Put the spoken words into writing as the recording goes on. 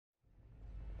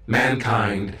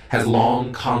Mankind has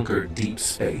long conquered deep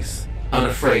space,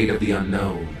 unafraid of the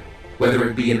unknown, whether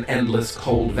it be an endless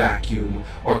cold vacuum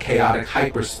or chaotic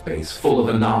hyperspace full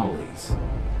of anomalies.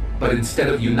 But instead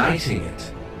of uniting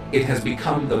it, it has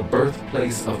become the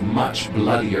birthplace of much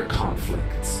bloodier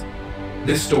conflicts.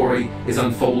 This story is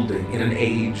unfolding in an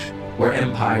age where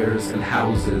empires and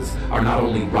houses are not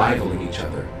only rivaling each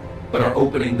other, but are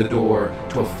opening the door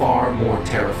to a far more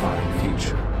terrifying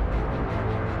future.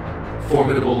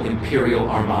 Formidable imperial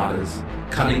armadas,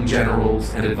 cunning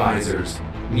generals and advisors,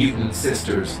 mutant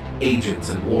sisters, agents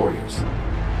and warriors.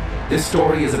 This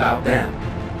story is about them,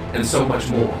 and so much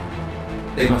more.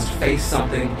 They must face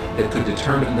something that could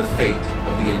determine the fate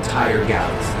of the entire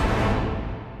galaxy.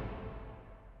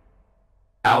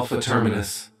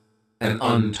 AlphaTerminus, an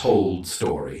untold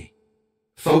story.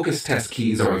 Focus test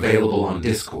keys are available on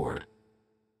Discord.